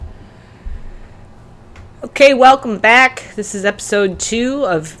Okay, welcome back. This is episode 2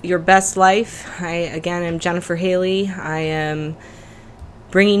 of Your Best Life. I, again, am Jennifer Haley. I am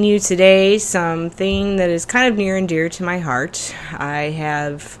bringing you today something that is kind of near and dear to my heart. I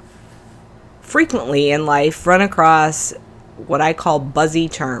have frequently in life run across what I call buzzy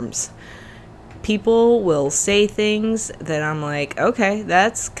terms. People will say things that I'm like, okay,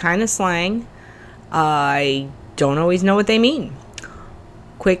 that's kind of slang. I don't always know what they mean.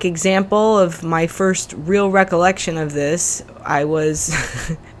 Quick example of my first real recollection of this. I was,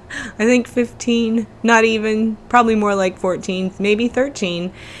 I think 15, not even, probably more like 14, maybe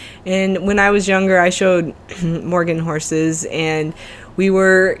 13. And when I was younger, I showed Morgan horses, and we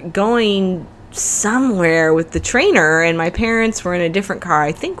were going somewhere with the trainer, and my parents were in a different car.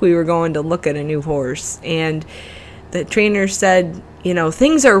 I think we were going to look at a new horse, and the trainer said, you know,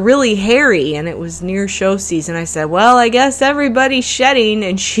 things are really hairy, and it was near show season. I said, well, I guess everybody's shedding,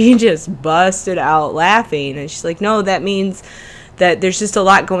 and she just busted out laughing, and she's like, no, that means that there's just a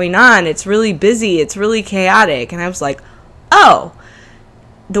lot going on. It's really busy. It's really chaotic. And I was like, oh,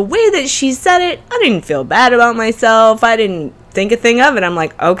 the way that she said it, I didn't feel bad about myself. I didn't think a thing of it. I'm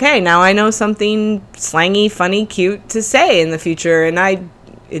like, okay, now I know something slangy, funny, cute to say in the future, and I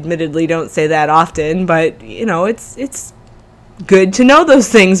admittedly don't say that often, but, you know, it's good to know those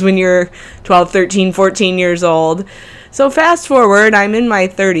things when you're 12, 13, 14 years old. So fast forward, I'm in my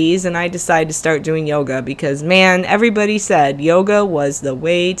 30s, and I decide to start doing yoga because, man, everybody said yoga was the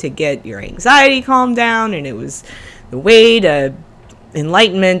way to get your anxiety calmed down, and it was the way to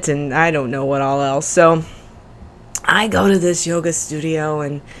enlightenment, and I don't know what all else. So I go to this yoga studio,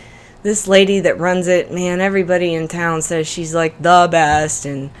 and this lady that runs it, man, everybody in town says she's like the best,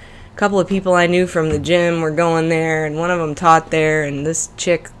 and a couple of people I knew from the gym were going there, and one of them taught there, and this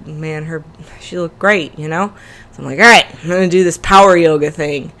chick, man, she looked great, you know? So I'm like, all right, I'm going to do this power yoga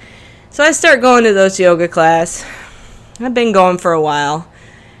thing. So I start going to those yoga class. I've been going for a while,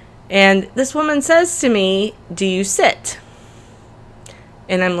 and this woman says to me, do you sit?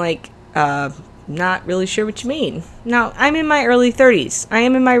 And I'm like, not really sure what you mean. Now, I'm in my early 30s. I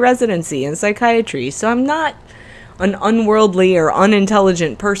am in my residency in psychiatry, so I'm not an unworldly or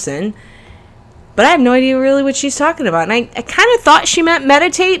unintelligent person, but I have no idea really what she's talking about. And I kind of thought she meant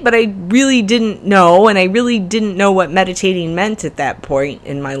meditate, but I really didn't know, and I really didn't know what meditating meant at that point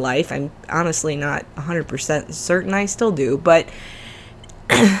in my life. I'm honestly not 100% certain I still do, but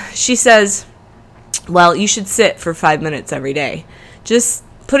she says, well, you should sit for 5 minutes every day. Just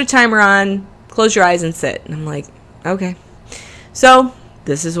put a timer on, close your eyes and sit. And I'm like, okay. So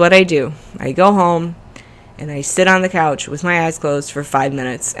this is what I do. I go home and I sit on the couch with my eyes closed for 5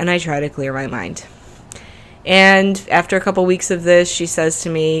 minutes, and I try to clear my mind. And after a couple weeks of this, she says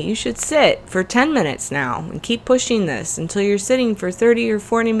to me, you should sit for 10 minutes now and keep pushing this until you're sitting for 30 or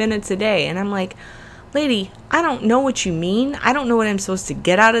 40 minutes a day. And I'm like, lady, I don't know what you mean. I don't know what I'm supposed to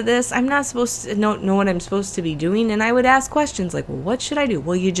get out of this. I'm not supposed to know what I'm supposed to be doing. And I would ask questions like, well, what should I do?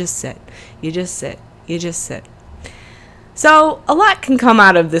 Well, you just sit. You just sit. You just sit. So a lot can come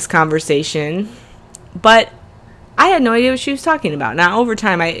out of this conversation, but I had no idea what she was talking about. Now, over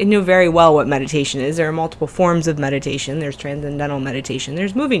time, I knew very well what meditation is. There are multiple forms of meditation. There's transcendental meditation.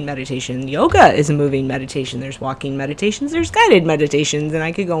 There's moving meditation. Yoga is a moving meditation. There's walking meditations. There's guided meditations. And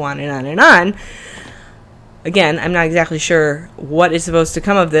I could go on and on and on. Again, I'm not exactly sure what is supposed to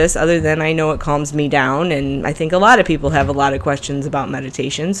come of this, other than I know it calms me down. And I think a lot of people have a lot of questions about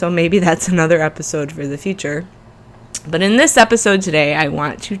meditation. So maybe that's another episode for the future. But in this episode today, I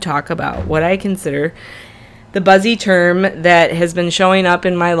want to talk about what I consider the buzzy term that has been showing up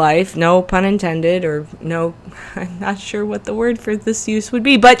in my life, no pun intended, or no, I'm not sure what the word for this use would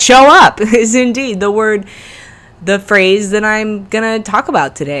be, but show up is indeed the phrase that I'm going to talk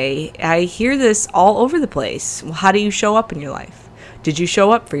about today. I hear this all over the place. Well, how do you show up in your life? Did you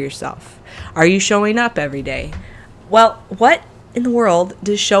show up for yourself? Are you showing up every day? Well, what in the world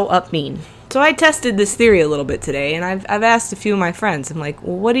does show up mean? So I tested this theory a little bit today, and I've asked a few of my friends. I'm like,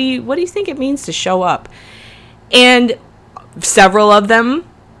 well, what do you think it means to show up? And several of them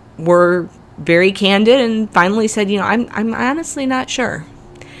were very candid and finally said, you know, I'm honestly not sure.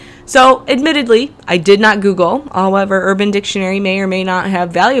 So admittedly, I did not Google. However, Urban Dictionary may or may not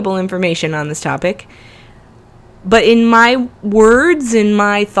have valuable information on this topic. But in my words, in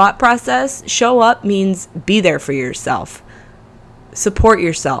my thought process, show up means be there for yourself. Support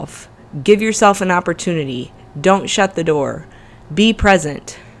yourself. Give yourself an opportunity. Don't shut the door. Be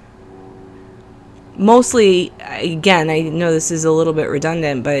present. Mostly, again, I know this is a little bit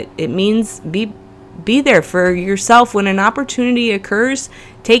redundant, but it means be there for yourself. When an opportunity occurs,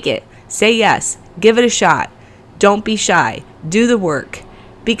 take it. Say yes. Give it a shot. Don't be shy. Do the work.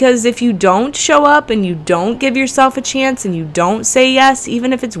 Because if you don't show up and you don't give yourself a chance and you don't say yes,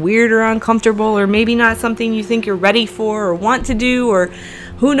 even if it's weird or uncomfortable or maybe not something you think you're ready for or want to do or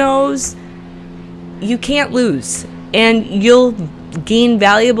who knows, you can't lose. And you'll gain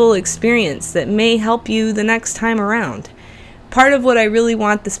valuable experience that may help you the next time around. Part of what I really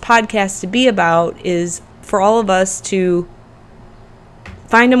want this podcast to be about is for all of us to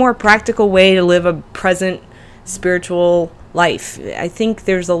find a more practical way to live a present spiritual life. I think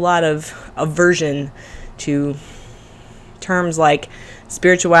there's a lot of aversion to terms like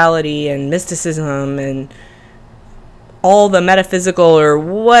spirituality and mysticism and all the metaphysical or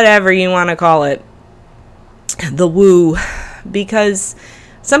whatever you want to call it, the woo, because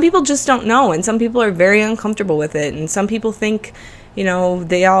some people just don't know, and some people are very uncomfortable with it, and some people think,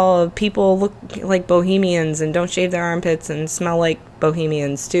 people look like bohemians and don't shave their armpits and smell like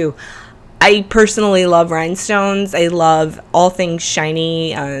bohemians too. I personally love rhinestones. I love all things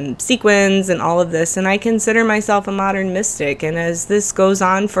shiny, sequins and all of this. And I consider myself a modern mystic. And as this goes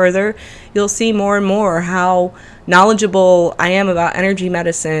on further, you'll see more and more how knowledgeable I am about energy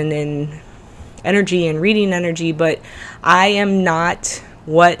medicine and energy and reading energy. But I am not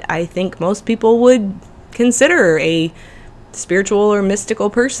what I think most people would consider a spiritual or mystical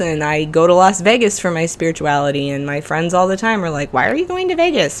person. I go to Las Vegas for my spirituality, and my friends all the time are like, why are you going to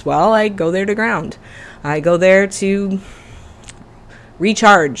Vegas? Well, I go there to ground. I go there to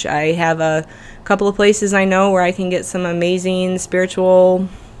recharge. I have a couple of places I know where I can get some amazing spiritual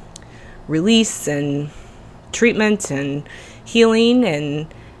release and treatment and healing,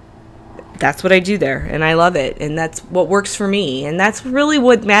 and that's what I do there, and I love it, and that's what works for me, and that's really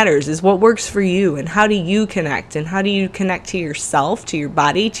what matters, is what works for you, and how do you connect, and how do you connect to yourself, to your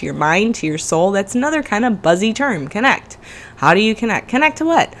body, to your mind, to your soul. That's another kind of buzzy term, connect. How do you connect? Connect to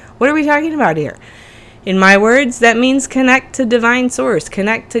what? What are we talking about here? In my words, that means connect to divine source,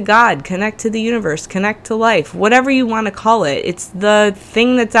 connect to God, connect to the universe, connect to life, whatever you want to call it. It's the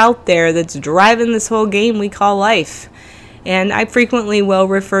thing that's out there that's driving this whole game we call life. And I frequently will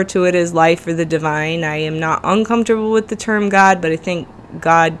refer to it as life or the divine. I am not uncomfortable with the term God, but I think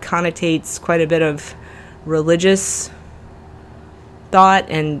God connotates quite a bit of religious thought.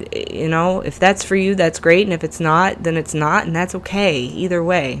 And, if that's for you, that's great. And if it's not, then it's not. And that's okay, either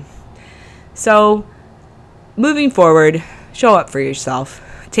way. So, moving forward, show up for yourself.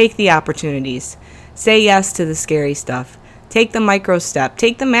 Take the opportunities. Say yes to the scary stuff. Take the micro step.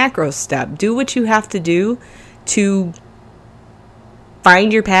 Take the macro step. Do what you have to do to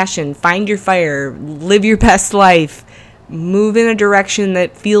find your passion, find your fire, live your best life, move in a direction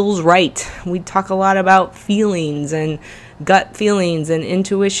that feels right. We talk a lot about feelings and gut feelings and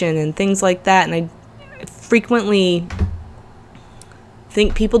intuition and things like that. And I frequently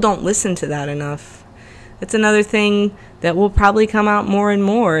think people don't listen to that enough. That's another thing that will probably come out more and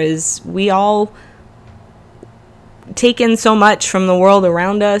more, is we all take in so much from the world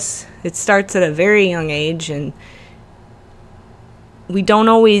around us. It starts at a very young age, and we don't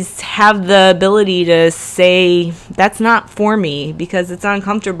always have the ability to say, that's not for me, because it's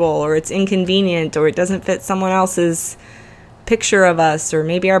uncomfortable or it's inconvenient or it doesn't fit someone else's picture of us, or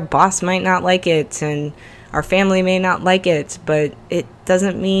maybe our boss might not like it and our family may not like it, but it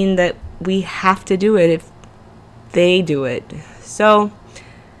doesn't mean that we have to do it if they do it. So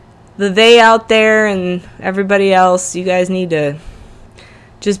the they out there and everybody else, you guys need to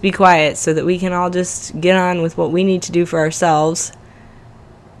just be quiet so that we can all just get on with what we need to do for ourselves,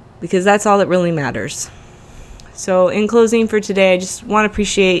 because that's all that really matters. So in closing for today, I just want to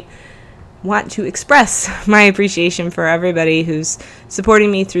express my appreciation for everybody who's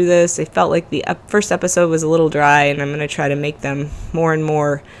supporting me through this. I felt like the first episode was a little dry, and I'm going to try to make them more and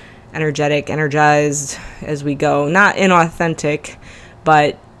more energized as we go. Not inauthentic,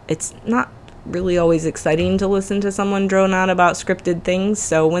 but it's not really always exciting to listen to someone drone on about scripted things.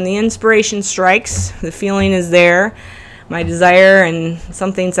 So when the inspiration strikes, the feeling is there, my desire, and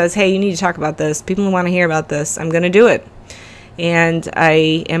something says, hey, you need to talk about this, people want to hear about this, I'm going to do it. And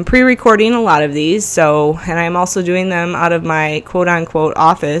I am pre-recording a lot of these, and I'm also doing them out of my quote-unquote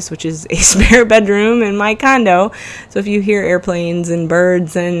office, which is a spare bedroom in my condo. So if you hear airplanes and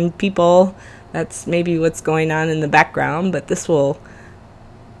birds and people, that's maybe what's going on in the background, but this will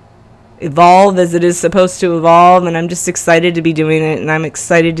evolve as it is supposed to evolve, and I'm just excited to be doing it, and I'm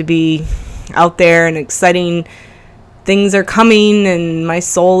excited to be out there, and exciting things are coming, and my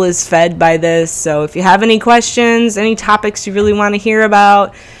soul is fed by this. So if you have any questions, any topics you really want to hear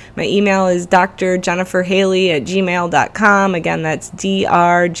about, my email is drjenniferhaley@gmail.com. Again, that's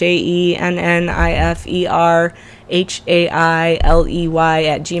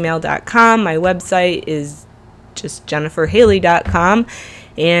drjenniferhaley@gmail.com. My website is just jenniferhaley.com.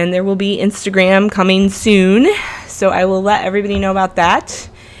 And there will be Instagram coming soon, so I will let everybody know about that.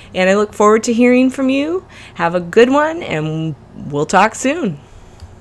 And I look forward to hearing from you. Have a good one, and we'll talk soon.